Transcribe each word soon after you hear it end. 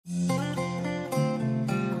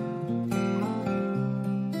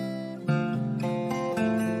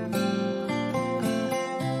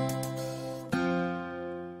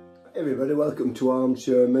Very welcome to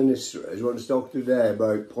Armchair Ministries. I want to talk today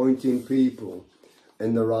about pointing people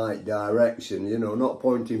in the right direction. You know, not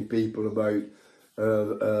pointing people about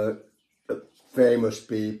famous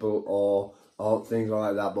people or things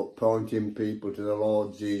like that, but pointing people to the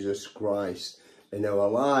Lord Jesus Christ in our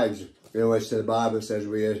lives. You know, as the Bible says,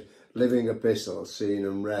 we are living epistles, seen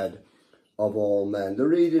and read of all men. The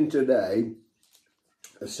reading today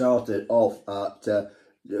started off at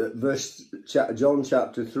John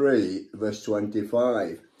chapter 3 verse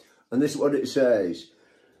 25, and this is what it says.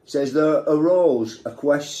 It says, there arose a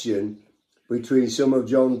question between some of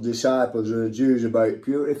John's disciples and the Jews about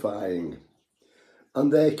purifying.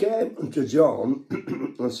 And they came unto John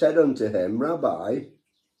and said unto him, Rabbi,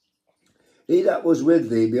 he that was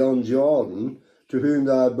with thee beyond Jordan, to whom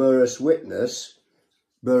thou bearest witness,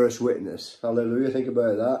 hallelujah, think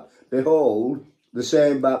about that, behold, the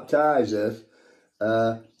same baptizeth,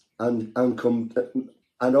 and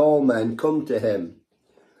all men come to him.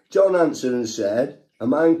 John answered and said, a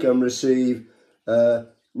man can receive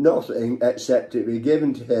nothing except it be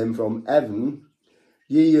given to him from heaven.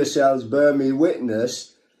 Ye yourselves bear me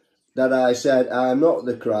witness that I said, I am not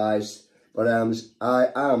the Christ, but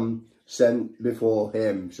I am sent before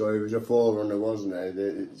him. So he was a forerunner, wasn't he?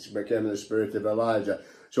 It became the spirit of Elijah.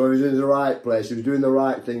 So he was in the right place. He was doing the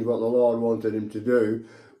right things, what the Lord wanted him to do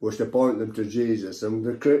was to point them to Jesus. And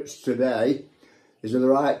the church today is in the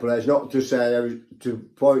right place, not to say to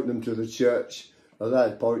point them to the church, but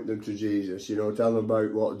that point them to Jesus. You know, tell them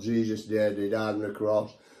about what Jesus did. He died on the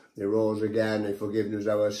cross, he rose again, he forgiven us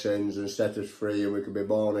our sins and set us free, and we can be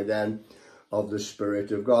born again of the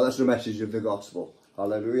Spirit of God. That's the message of the gospel.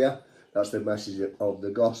 Hallelujah. That's the message of the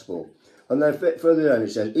gospel. And then further down it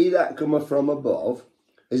says, he that cometh from above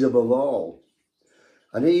is above all,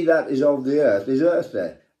 and he that is of the earth is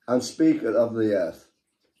earthly, and speaketh of the earth.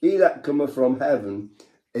 He that cometh from heaven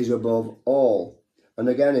is above all. And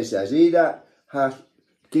again it says, he that hath,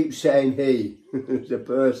 keep saying he, it's a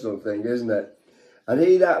personal thing, isn't it? And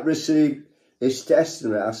he that received his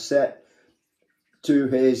testament hath set to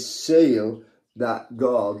his seal that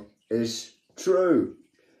God is true.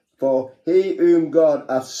 For he whom God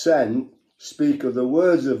hath sent speaketh the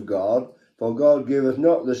words of God, for God giveth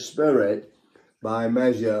not the Spirit by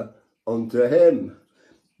measure unto him.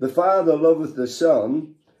 The Father loveth the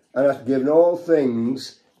Son, and hath given all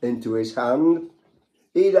things into his hand.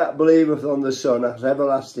 He that believeth on the Son hath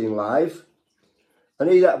everlasting life, and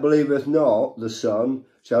he that believeth not the Son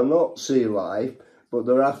shall not see life, but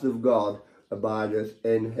the wrath of God abideth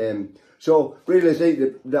in him. So, really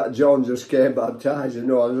think that John just came baptizing.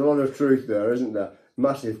 No, there's a lot of truth there, isn't there?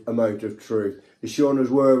 Massive amount of truth. He's shown us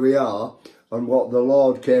where we are and what the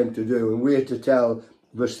Lord came to do, and we're to tell,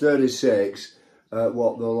 verse 36,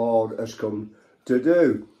 what the Lord has come to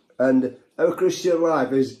do. And our Christian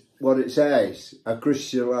life is what it says, a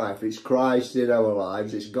Christian life. It's Christ in our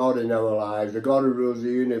lives, it's God in our lives, the God who rules the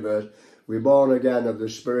universe. We're born again of the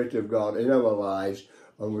Spirit of God in our lives,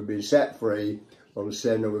 and we've been set free from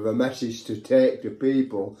sin, and we have a message to take to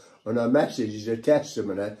people, and our message is a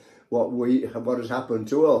testimony what has happened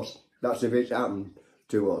to us. That's if it's happened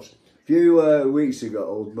to us. A few weeks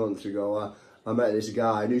ago, months ago, I met this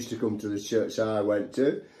guy who used to come to the church I went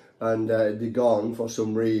to, and they'd gone for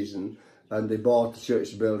some reason, and they bought a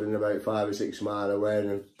church building about 5 or 6 miles away, and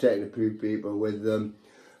had taken a few people with them,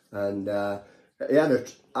 and he had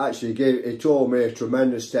he told me a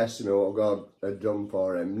tremendous testimony what God had done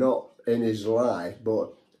for him, not in his life,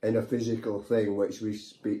 but in a physical thing which we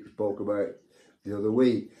spoke about the other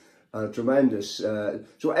week. And tremendous.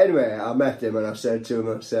 So anyway, I met him and I said to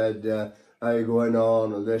him, how you going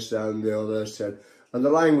on, and this and the other. And the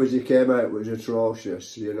language he came out was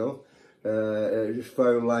atrocious, you know, just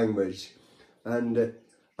foul language. And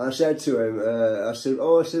I said to him,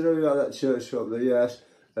 oh, you got that church up there? Yes.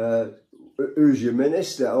 Who's your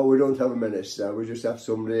minister? Oh, we don't have a minister, we just have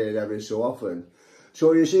somebody in every so often.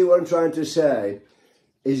 So you see what I'm trying to say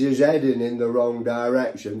is he's heading in the wrong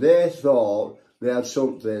direction. They thought they had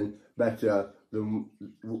something better than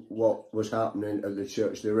what was happening at the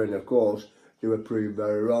church they were in. Of course, they were proved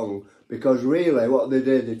very wrong, because really what they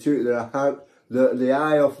did, they took the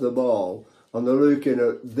eye off the ball, and they're looking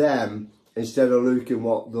at them instead of looking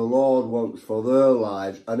what the Lord wants for their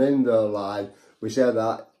lives and in their lives. We said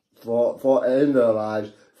that for in their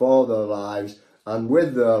lives, for their lives, and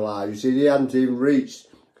with their lives. You see, they hadn't even reached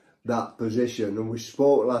that position. And we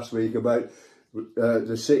spoke last week about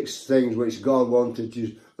the 6 things which God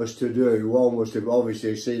wanted us to do. One was to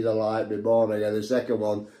obviously see the light, be born again. The second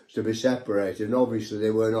one was to be separated. And obviously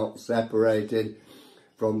they were not separated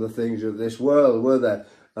from the things of this world, were they?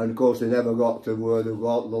 And of course they never got to where the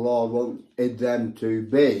Lord wanted them to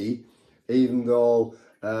be even though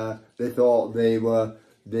they thought they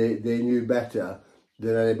knew better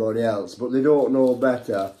than anybody else. But they don't know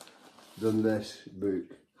better than this book.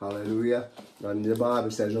 Hallelujah. And the Bible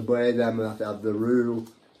says, obey them that have the rule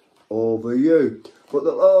over you. But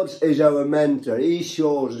the Lord is our mentor. He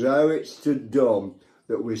shows us how it's to done,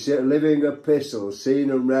 that we sit living epistles, seen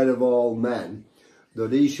and read of all men,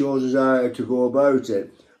 that he shows us how to go about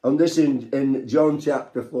it. And this in John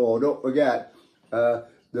chapter 4, don't forget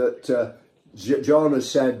that John has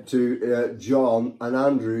said to John, and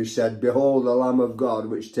Andrew said, behold the Lamb of God,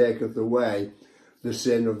 which taketh away the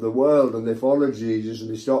sin of the world. And they followed Jesus, and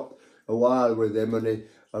they stopped a while with him, and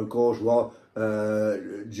of course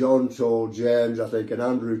John told James, I think, and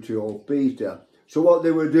Andrew told Peter. So what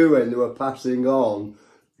they were doing, they were passing on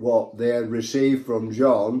what they had received from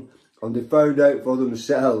John, and they found out for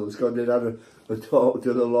themselves, because they'd had a talk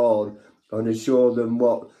to the Lord, and he showed them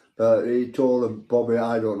what he told them. Probably,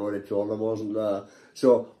 I don't know what he told them, I wasn't there.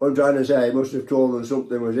 So what I'm trying to say, he must have told them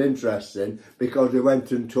something was interesting, because they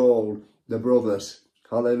went and told the brothers.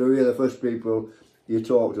 Hallelujah, the first people you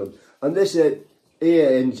talk to them. And this here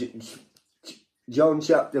in John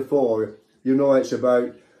chapter 4, you know, it's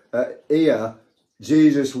about here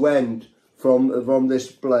Jesus went from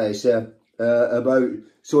this place about,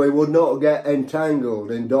 so he would not get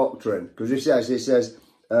entangled in doctrine, because he says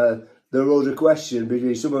there arose a question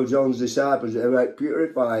between some of John's disciples about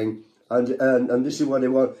purifying, and this is what he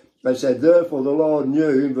wanted. I said, therefore the Lord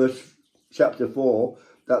knew, in verse chapter 4,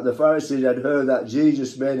 that the Pharisees had heard that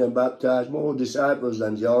Jesus made and baptized more disciples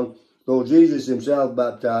than John, though Jesus himself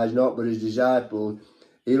baptized not, but his disciples.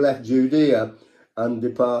 He left Judea and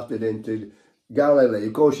departed into Galilee.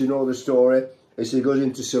 Of course, you know the story. He goes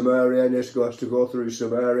into Samaria, and he has to go through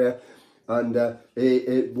Samaria, and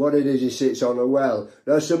what it is, he sits on a well.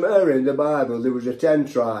 Now, Samaria in the Bible, there was a 10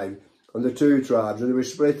 tribe and the 2 tribes, and they were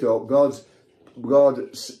split up. God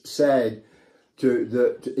said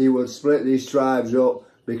that he would split these tribes up,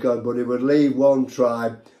 but he would leave one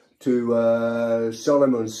tribe to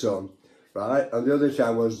Solomon's son, right? And the other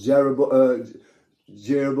tribe was Jeroboam,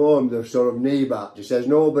 the son of Nebat. He says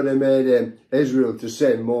nobody made him, Israel, to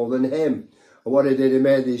sin more than him. And what he did, he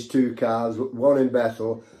made these 2 calves, one in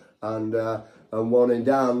Bethel and one in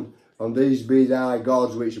Dan. And these be thy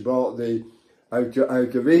gods which brought thee out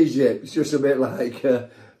of Egypt. It's just a bit like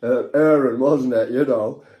Aaron, wasn't it, you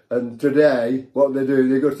know? And today, what they do,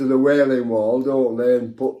 they go to the Wailing Wall, don't they,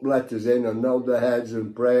 and put letters in and nod their heads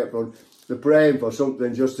and pray for. They're praying for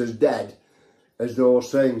something just as dead as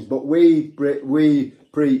those things. But we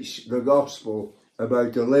preach the gospel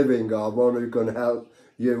about a living God, one who can help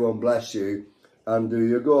you and bless you and do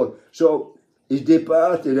you good. So he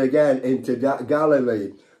departed again into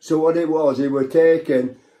Galilee. So what it was, he was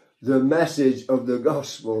taking the message of the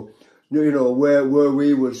gospel, you know, where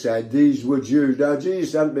we would say these were Jews. Now,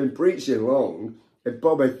 Jesus hadn't been preaching long. It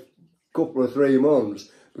probably a couple of 3 months,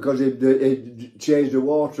 because he changed the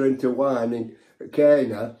water into wine in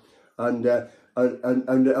Cana, and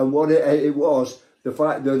what it was, the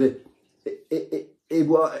fact that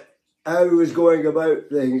how he was going about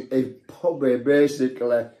things, it probably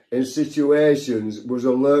basically in situations was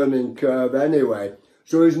a learning curve anyway.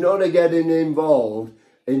 So he's not getting involved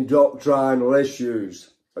in doctrinal issues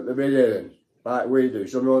at the beginning, like we do.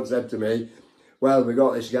 Someone said to me, well, we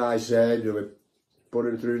got this guy saved, and we put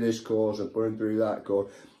him through this course and put him through that course.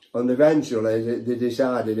 And eventually they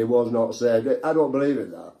decided he was not saved. I don't believe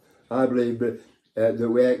in that. I believe that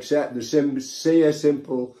we accept the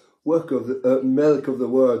simple work of the milk of the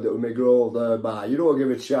word that we may grow thereby. You don't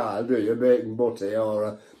give a child, do you, a bacon butty or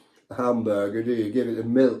a hamburger, do you? Give it the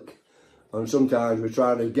milk. And sometimes we're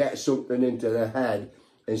trying to get something into their head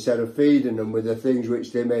instead of feeding them with the things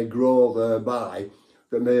which they may grow thereby,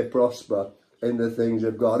 that may prosper in the things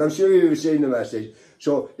of God. I'm sure you've seen the message.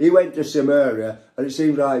 So he went to Samaria, and it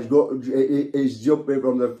seems like he's jumping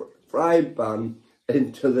from the frying pan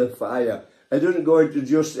into the fire. He doesn't go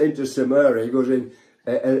into Samaria.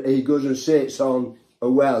 He goes and sits on a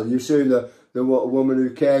well. You see the woman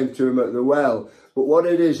who came to him at the well. But what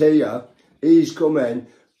it is here, he's come in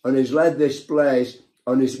and he's led this place.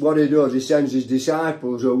 And what he does, he sends his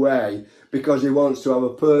disciples away, because he wants to have a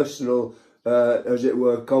personal, as it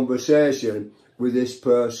were, conversation with this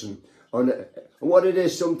person. And what it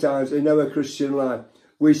is sometimes in our Christian life,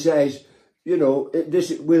 we say, you know,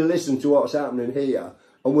 we'll listen to what's happening here,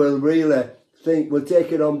 and we'll really think, we'll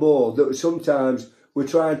take it on board that sometimes we're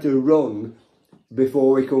trying to run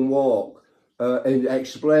before we can walk in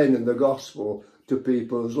explaining the gospel to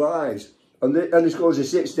people's lives. And of course he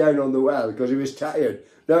sits down on the well because he was tired.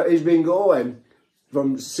 Now he's been going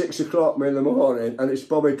from 6 o'clock in the morning, and it's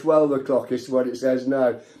probably 12 o'clock is what it says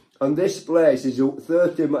now. And this place is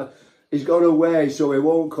 30 miles. He's gone away so he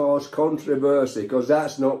won't cause controversy, because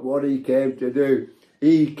that's not what he came to do.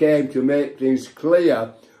 He came to make things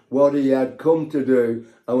clear what he had come to do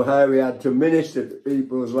and how he had to minister to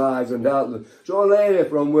people's lives and help them. So a lady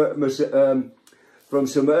from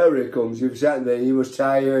Samaria comes. You've said that he was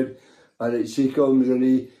tired, and she comes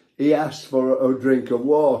and he asks for a drink of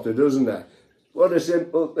water, doesn't he? What a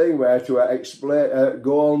simple thing where to explain,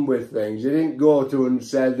 go on with things. He didn't go to and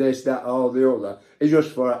say this, that, or the other. He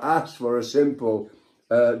just asked for a simple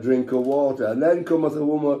drink of water. And then cometh a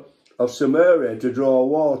woman of Samaria to draw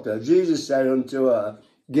water. Jesus said unto her,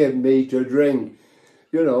 give me to drink.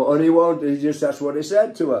 You know, and that's what he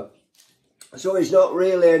said to her. So it's not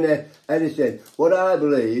really anything. What I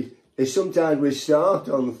believe is sometimes we start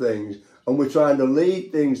on things and we're trying to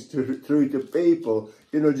lead things through to people,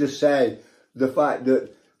 you know, just say, the fact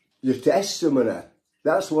that your testimony,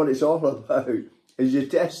 that's what it's all about, is your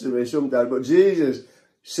testimony sometimes. But Jesus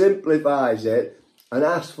simplifies it and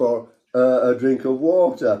asks for a drink of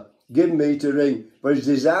water. Give me to drink. But his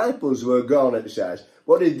disciples were gone, it says.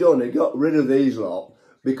 What he'd done, he got rid of these lot,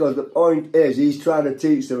 because the point is he's trying to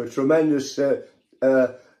teach them a tremendous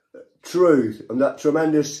truth. And that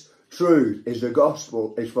tremendous truth is the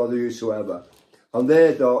gospel, is for the whosoever. And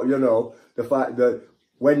they thought, you know, the fact that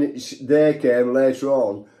when they came later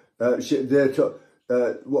on,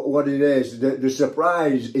 what it is, the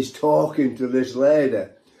surprise is talking to this lady.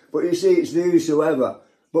 But you see, it's the whosoever.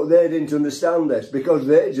 But they didn't understand this, because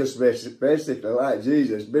they just basically, like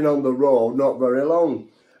Jesus, been on the road not very long.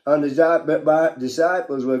 And the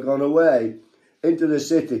disciples were gone away into the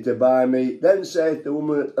city to buy meat. Then saith the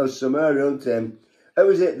woman of Samaria unto him, how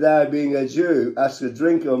is it thou, being a Jew, ask a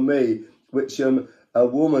drink of me, which am a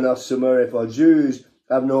woman of Samaria? For Jews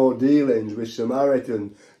have no dealings with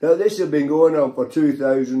Samaritans. Now this had been going on for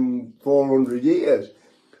 2,400 years.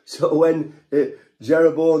 So when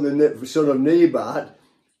Jeroboam, the son of Nebat,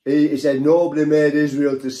 he said nobody made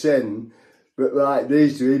Israel to sin, but like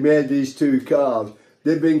these two, he made these two calves.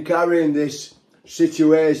 They've been carrying this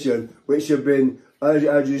situation which have been,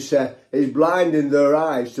 as you say, is blinding their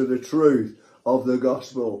eyes to the truth of the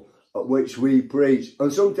gospel which we preach.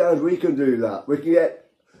 And sometimes we can do that. We can get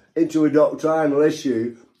into a doctrinal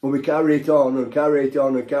issue and we carry it on and carry it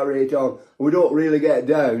on and carry it on. And we don't really get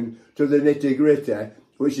down to the nitty-gritty,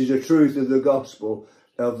 which is the truth of the gospel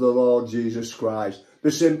of the Lord Jesus Christ.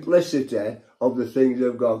 The simplicity of the things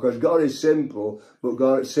of God. Because God is simple, but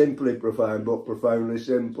God is simply profound, but profoundly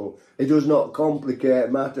simple. He does not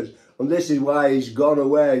complicate matters. And this is why he's gone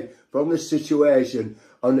away from this situation,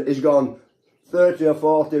 and he's gone 30 or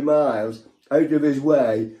 40 miles out of his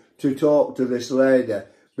way to talk to this lady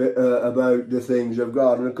about the things of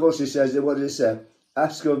God. And of course he says, what does he say?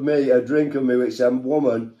 Ask of me a drink of me, which I'm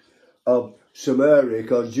woman of Samaria,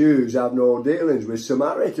 because Jews have no dealings with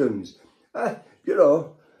Samaritans. You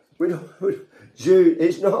know,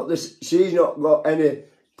 it's not this. She's not got any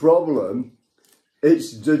problem.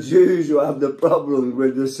 It's the Jews who have the problem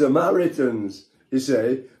with the Samaritans, you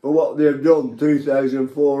see, for what they've done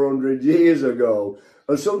 2,400 years ago.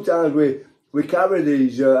 And sometimes we carry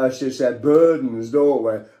these, I should say, burdens, don't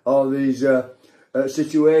we? Or these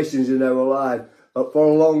situations in our life for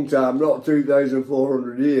a long time, not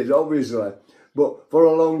 2,400 years, obviously, but for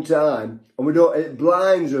a long time. And it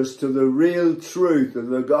blinds us to the real truth of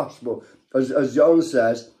the gospel. As John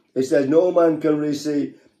says, he says, no man can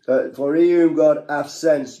receive, for he whom God hath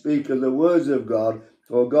sent speaketh the words of God,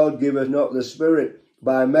 for God giveth not the Spirit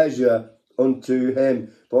by measure unto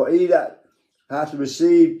him. For he that hath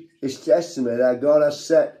received his testimony that God has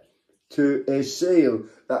set to his seal,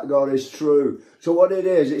 that God is true. So what it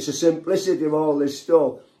is, it's the simplicity of all this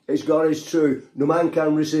stuff. It's God is true. No man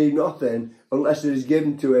can receive nothing unless it is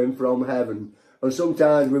given to him from heaven. And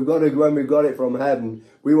sometimes when we've got it from heaven,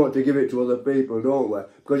 we want to give it to other people, don't we?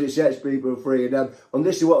 Because it sets people free. And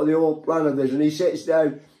this is what the whole plan of this. And he sits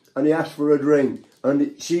down and he asks for a drink.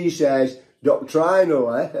 And she says,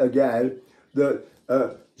 doctrinally, again, that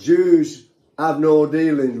Jews have no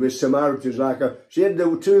dealings with Samaritans. She had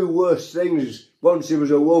the two worst things. One, she was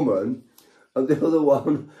a woman, and the other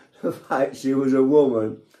one, the fact she was a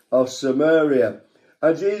woman of Samaria.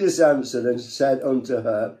 And Jesus answered and said unto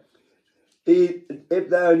her, if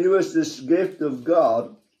thou knewest this gift of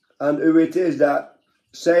God, and who it is that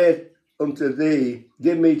saith unto thee,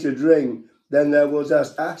 give me to drink, then thou wouldst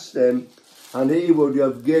have asked him, and he would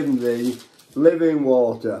have given thee living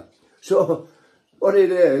water. So what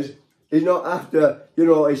it is, he's not after, you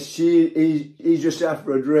know, he's just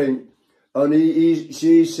after a drink. And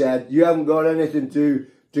she said, you haven't got anything to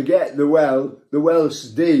get the well. The well's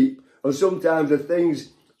deep. And sometimes the things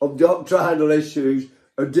of doctrinal issues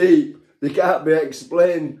are deep. They can't be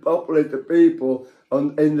explained properly to people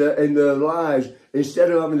in their lives.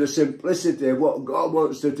 Instead of having the simplicity of what God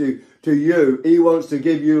wants to do to you, he wants to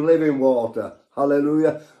give you living water.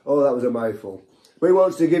 Hallelujah. Oh, that was a mouthful. But he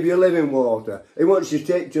wants to give you living water. He wants you to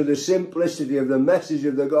take to the simplicity of the message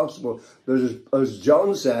of the gospel. As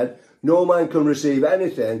John said, no man can receive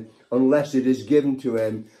anything unless it is given to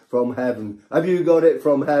him from heaven. Have you got it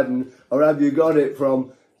from heaven, or have you got it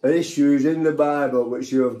from issues in the Bible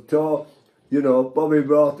which you have taught, probably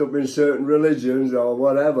brought up in certain religions or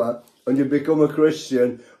whatever, and you become a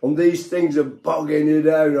Christian, and these things are bogging you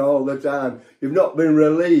down all the time. You've not been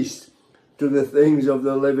released to the things of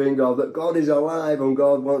the living God, that God is alive and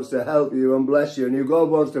God wants to help you and bless you, and God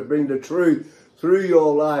wants to bring the truth through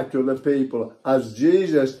your life to the people, as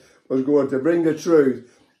Jesus was going to bring the truth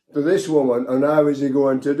to this woman. And how is he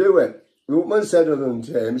going to do it? The woman said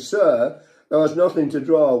unto him, Sir, thou hast nothing to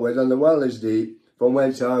draw with, and the well is deep, from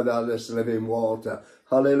whence art thou this living water?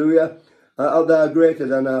 Hallelujah. Art thou greater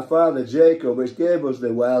than our father Jacob, which gave us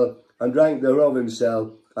the well, and drank thereof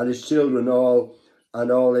himself, and his children all, and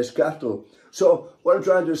all his cattle? So what I'm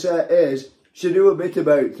trying to say is, she knew a bit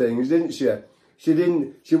about things, didn't she?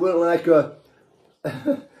 She wasn't like a,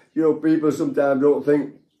 people sometimes don't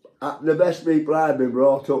think, the best people I've been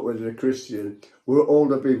brought up with as a Christian were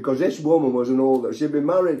older people, because this woman was an older, she'd been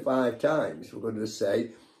married 5 times, for goodness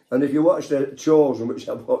sake. And if you watch The Chosen, which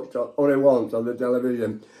I've watched only once on the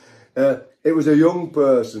television, it was a young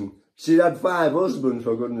person. She'd had 5 husbands,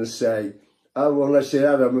 for goodness sake. Unless she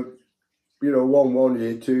had them, 1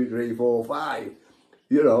 year, 2, 3, 4, 5.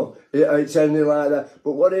 It's anything like that.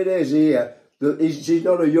 But what it is here, she's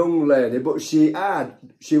not a young lady, but she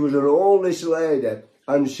was an oldish lady,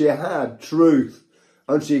 and she had truth,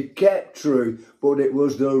 and she kept truth, but it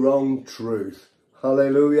was the wrong truth.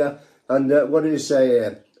 Hallelujah. And what did he say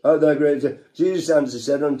here? Jesus answered,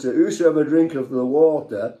 said unto, Whosoever drinketh of the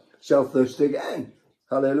water shall thirst again.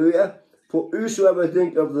 Hallelujah. For whosoever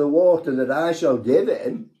drinketh of the water that I shall give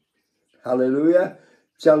him, hallelujah,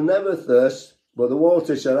 shall never thirst, but the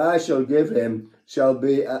water I shall give him shall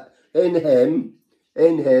be in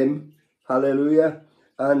him, hallelujah,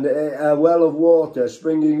 and a well of water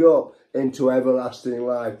springing up into everlasting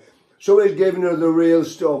life. So he's giving her the real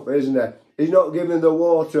stuff, isn't he? He's not giving the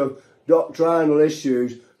water of doctrinal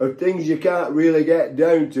issues, of things you can't really get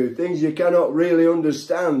down to, things you cannot really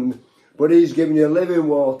understand, but he's giving you living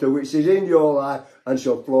water which is in your life and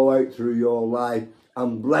shall flow out through your life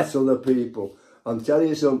and bless other people. I'm telling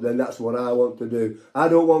you something, that's what I want to do. I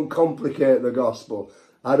don't want to complicate the gospel.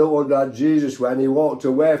 I don't want that Jesus, when he walked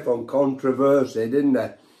away from controversy, didn't he?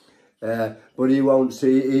 But he won't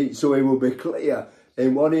see, so he will be clear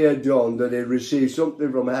in what he had done, that he received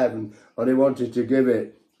something from heaven and he wanted to give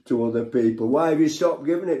it to other people. Why have you stopped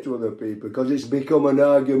giving it to other people? Because it's become an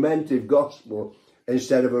argumentative gospel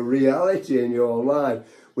instead of a reality in your life,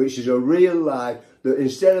 which is a real life, that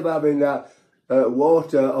instead of having that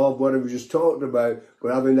water of what we just talked about,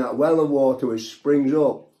 but having that well of water which springs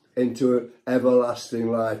up into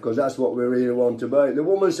everlasting life, because that's what we really want about. The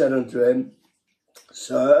woman said unto him,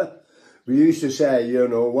 Sir, we used to say,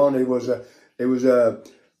 one, he was a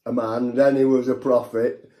man, then he was a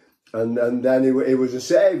prophet, and then he was a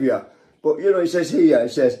saviour. But, he says here,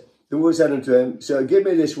 the woman said unto him, Sir, give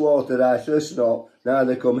me this water that I thirst not,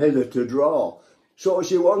 neither come hither to draw. So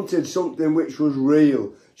she wanted something which was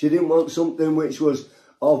real. She didn't want something which was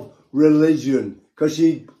of religion, because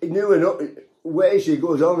she knew enough. Way she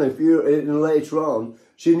goes on, later on,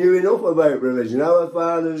 she knew enough about religion. Our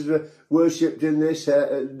fathers worshipped in this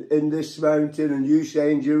mountain, and you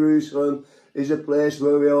say in Jerusalem is a place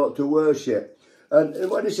where we ought to worship.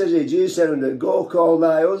 And what it says here, Jesus said unto her, Go call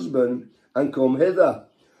thy husband and come hither.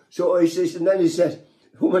 So he says, and then he says,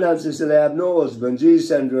 woman answered, said, I have no husband. Jesus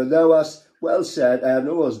said unto her, Thou hast well said, I have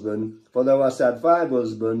no husband, for thou hast had 5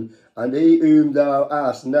 husbands, and he whom thou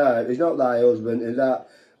hast now is not thy husband, is that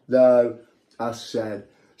thou hast said.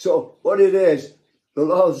 So what it is, the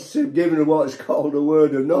Lord's giving her what's called a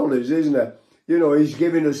word of knowledge, isn't it? He's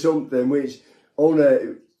giving her something which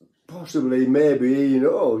only possibly maybe he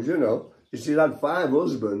knows, She's had 5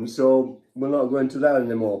 husbands, so we're not going to that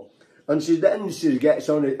anymore. And she gets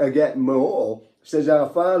on it again more. Says, Our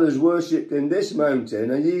fathers worshipped in this mountain,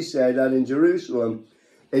 and ye say that in Jerusalem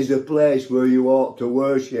is the place where you ought to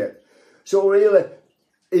worship. So really,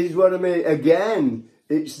 is what I mean. Again,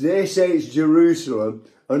 they say it's Jerusalem,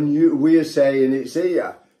 and we are saying it's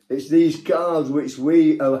here. It's these cars which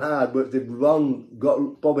we have had, but they've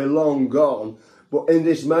probably long gone. But in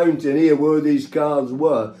this mountain here, where these cars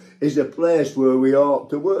were, is the place where we ought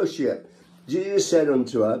to worship. Jesus said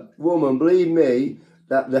unto her, Woman, believe me,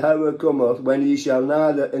 that the hour cometh when ye shall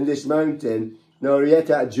neither in this mountain nor yet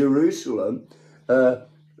at Jerusalem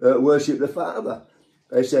worship the Father.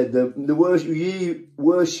 They said, the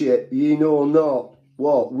worship ye know not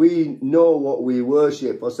what. We know what we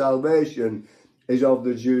worship, for salvation is of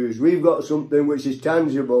the Jews. We've got something which is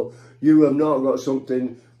tangible. You have not got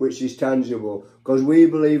something which is tangible, because we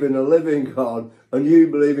believe in a living God and you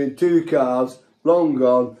believe in two calves long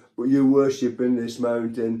gone, but you worship in this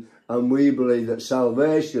mountain. And we believe that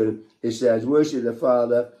salvation, it says, worship the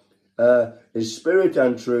Father in spirit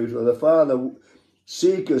and truth, for the Father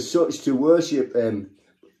seeketh such to worship him.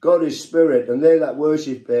 God is spirit, and they that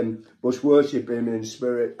worship him must worship him in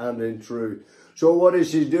spirit and in truth. So what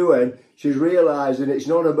is she doing? She's realising it's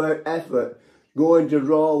not about effort, going to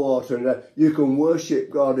draw water, and that you can worship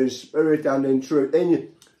God in spirit and in truth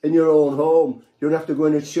in your own home. You don't have to go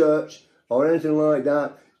in a church or anything like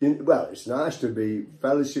that. Well, it's nice to be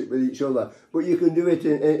fellowship with each other, but you can do it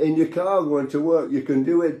in your car going to work. You can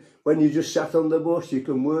do it when you just sat on the bus. You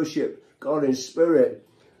can worship God in spirit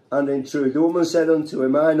and in truth. The woman said unto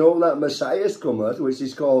him, I know that Messiah cometh, which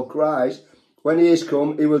is called Christ. When he is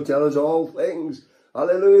come, he will tell us all things.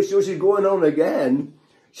 Hallelujah. So she's going on again.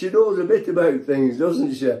 She knows a bit about things,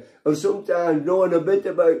 doesn't she? And sometimes knowing a bit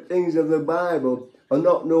about things of the Bible and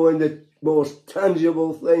not knowing the most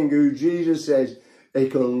tangible thing, who Jesus says, he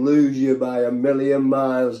can lose you by 1,000,000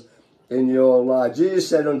 miles in your life. Jesus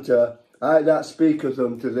said unto her, I that speaketh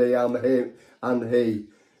unto thee am him and he.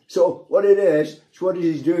 So what it is, what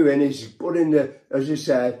he's doing is putting the, as you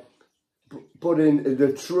said, putting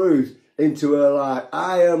the truth into her life.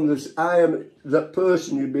 I am the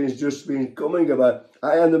person you've just been coming about.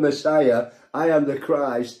 I am the Messiah. I am the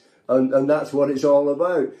Christ. And that's what it's all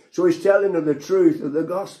about. So he's telling her the truth of the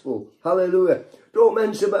gospel. Hallelujah. Don't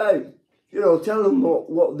mess about. You know, tell them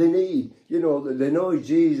what they need. You know, that they know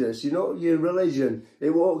Jesus. You know, your religion,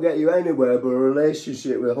 it won't get you anywhere, but a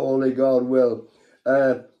relationship with Holy God will.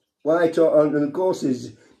 Why talk? And of course,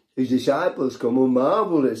 his disciples come and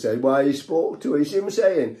marvel, it said, why he spoke to her. You see what I'm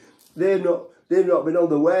saying? They've not been on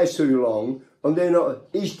the way too long, and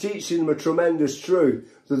he's teaching them a tremendous truth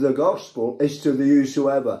that the gospel is to the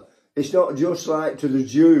whosoever. It's not just like to the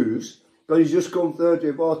Jews, but he's just come 30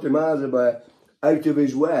 or 40 miles out of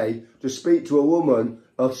his way to speak to a woman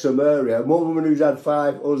of Samaria, a woman who's had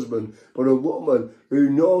 5 husbands, but a woman who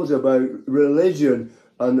knows about religion,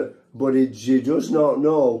 but she does not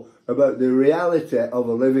know about the reality of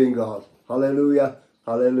a living God. Hallelujah,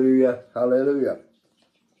 hallelujah, hallelujah.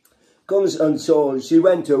 And so she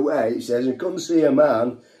went away, it says, and come see a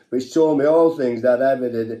man which told me all things that ever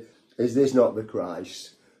did. Is this not the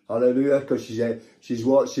Christ? Hallelujah, because she's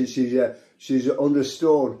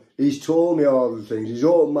understood. He's told me all the things. He's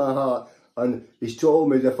opened my heart, and he's told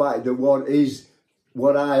me the fact that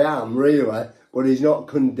what I am, really, but he's not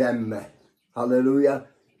condemned me. Hallelujah.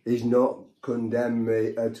 He's not condemned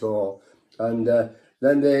me at all. And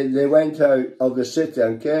then they went out of the city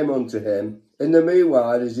and came unto him. In the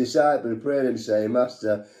meanwhile, his disciples prayed him, saying,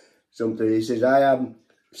 Master, something. He says, I have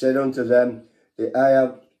said unto them,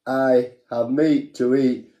 I have meat to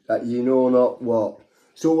eat, that ye know not what.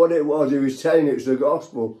 So what it was, he was telling it was the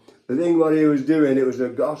gospel. The thing what he was doing, it was the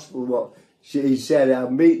gospel. What he said, I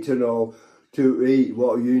have meat to eat,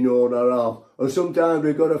 what you know not of. And sometimes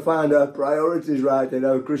we've got to find our priorities right in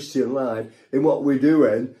our Christian life, in what we're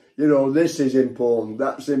doing. You know, this is important,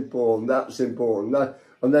 that's important, that's important.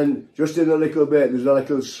 And then just in a little bit, there's a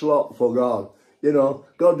little slot for God. You know,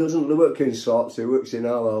 God doesn't work in slots, he works in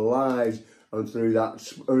our lives. And through that,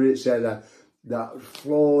 it said that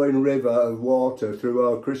flowing river of water through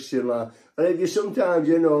our Christian life. And if you sometimes,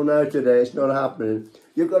 you know, now today it's not happening,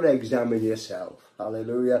 you've got to examine yourself.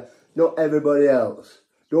 Hallelujah. Not everybody else.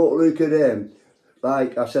 Don't look at him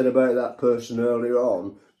like I said about that person earlier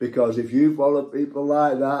on, because if you follow people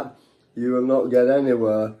like that, you will not get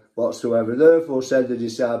anywhere whatsoever. Therefore said the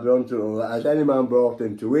disciples unto him, that as any man brought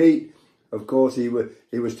him to eat, of course he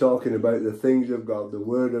was talking about the things of God, the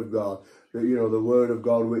word of God, you know, the word of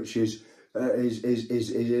God which is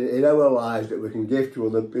in our lives, that we can give to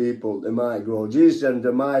other people, they might grow. Jesus said,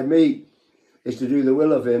 unto my meat is to do the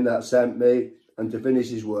will of him that sent me, and to finish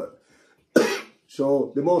his work.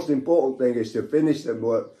 So the most important thing is to finish the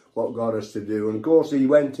work, what God has to do. And of course he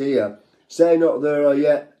went here, say not there are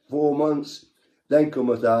yet 4 months, then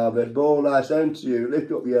cometh harvest. Behold, I say unto you,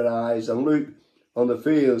 lift up your eyes and look on the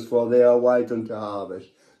fields, for they are white unto harvest.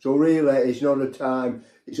 So really, it's not a time,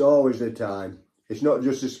 it's always a time. It's not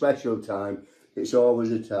just a special time, it's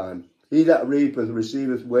always a time. He that reapeth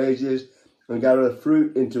receiveth wages, and gathereth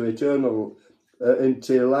fruit into life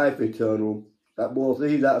eternal, that both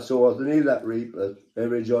he that soweth and he that reapeth may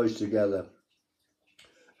rejoice together.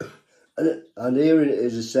 And herein it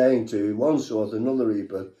is a saying to one source, another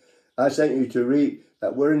reaper, I sent you to reap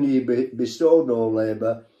that wherein ye bestowed no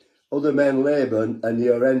labour, other men labour, and ye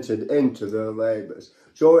are entered into their labours.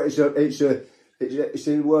 So it's a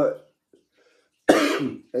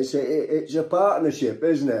partnership,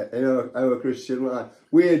 isn't it, in our Christian life?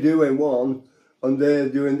 We're doing one, and they're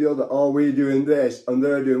doing the other. Or we're doing this, and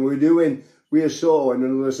they're doing. We are sowing,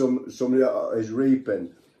 and somebody is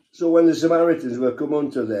reaping. So when the Samaritans were come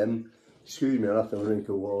unto them, excuse me, I'll have to have a drink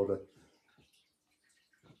of water.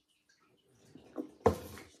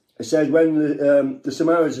 It says, when the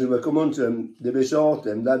Samaritans were come unto him, they besought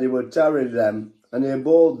him that he would tarry them, and he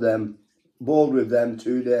abode with them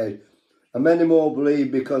 2 days. And many more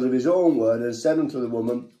believed because of his own word, and said unto the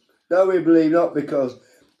woman, now we believe not because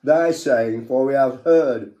thy saying, for we have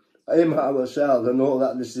heard him ourselves, and know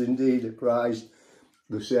that this is indeed Christ,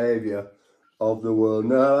 the Saviour of the world.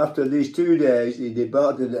 Now after these 2 days he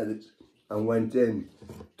departed and went in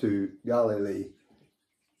to Galilee.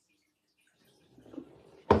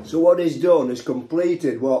 So what he's done is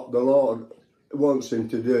completed what the Lord wants him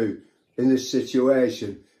to do in this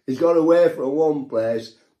situation. He's got away from one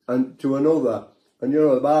place and to another. And you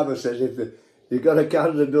know, the Bible says you've got to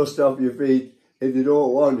carry the dust off your feet if you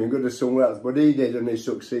don't want, you go to somewhere else. But he did, and he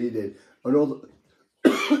succeeded. And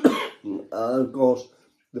of course,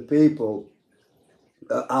 the people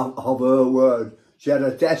of her word, she had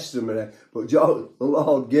a testimony. But the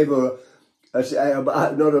Lord gave her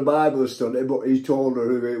not a Bible study, but he told her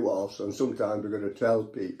who he was. And sometimes we're going to tell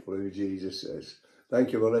people who Jesus is.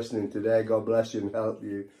 Thank you for listening today. God bless you and help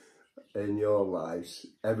you in your lives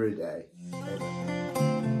every day. Amen.